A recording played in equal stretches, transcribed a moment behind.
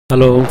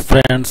Hello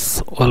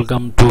friends,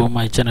 welcome to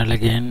my channel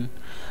again.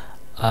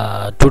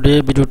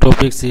 Today video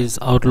topics is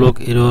Outlook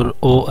error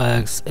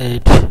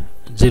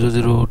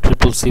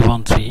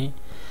 0x800CCC13.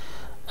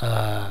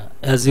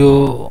 As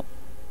you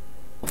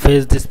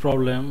face this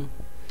problem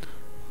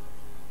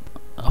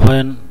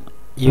when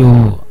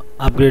you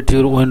upgrade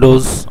your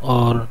Windows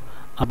or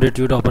update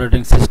your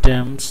operating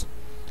systems,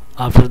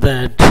 after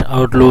that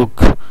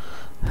Outlook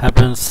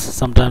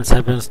sometimes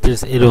happens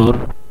this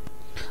error.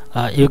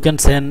 You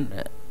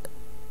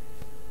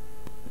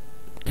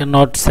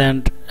cannot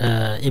send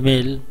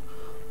email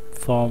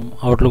from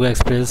Outlook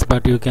Express,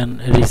 but you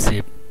can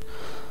receive.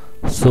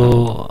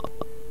 So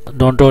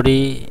don't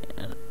worry,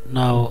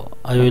 now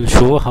I will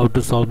show how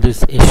to solve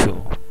this issue.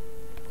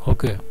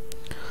 Okay,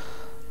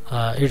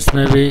 it's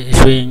maybe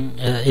showing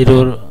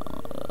error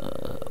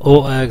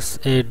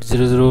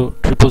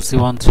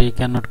 0x800CCC13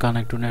 cannot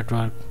connect to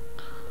network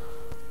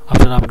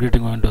after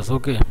upgrading Windows.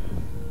 Okay,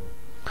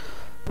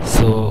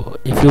 so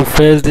if you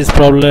face this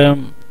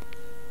problem,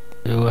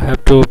 you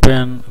have to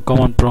open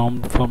command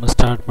prompt from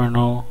start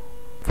menu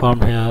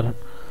from here,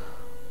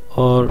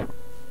 or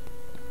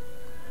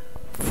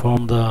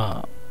from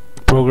the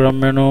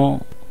program menu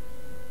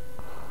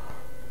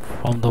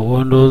from the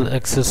Windows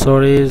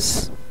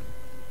accessories,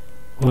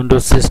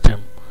 Windows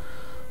system,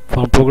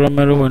 from program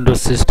menu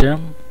Windows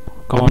system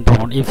command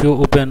prompt. If you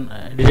open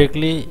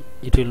directly,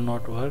 it will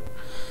not work.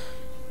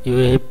 You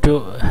have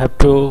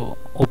to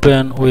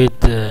open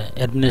with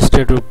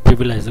administrative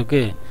privilege.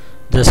 Okay,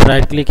 just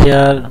right click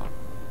here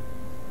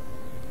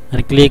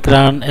and click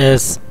run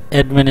as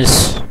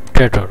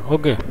administrator.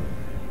 Okay,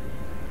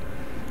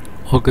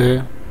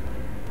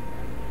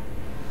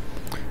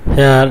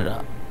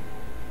 here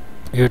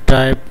you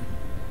type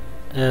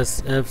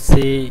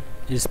sfc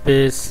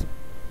space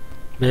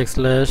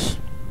 /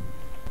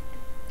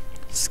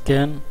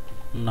 scan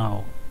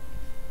now,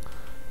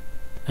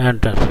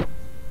 enter.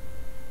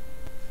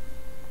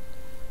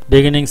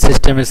 Beginning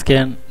system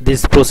scan.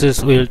 This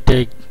process will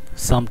take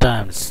some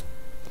times.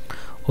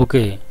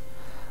 Okay,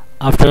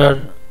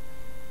 after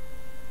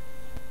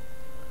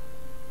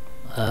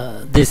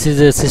this is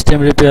a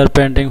system repair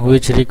pending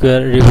which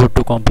require reboot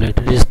to complete.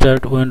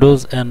 Restart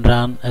Windows and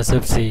run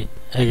sfc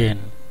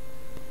again.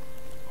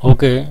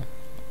 Okay,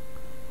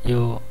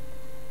 you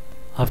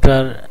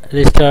after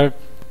restart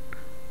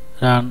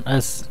run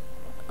as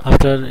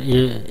after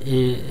you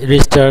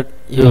restart,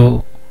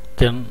 you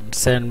can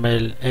send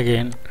mail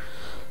again.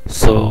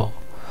 So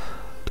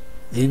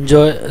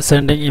enjoy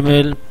sending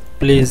email.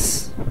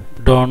 Please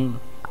don't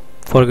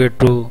forget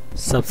to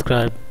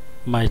subscribe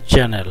my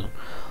channel.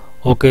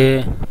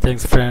 Okay,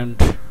 thanks friend,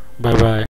 bye bye.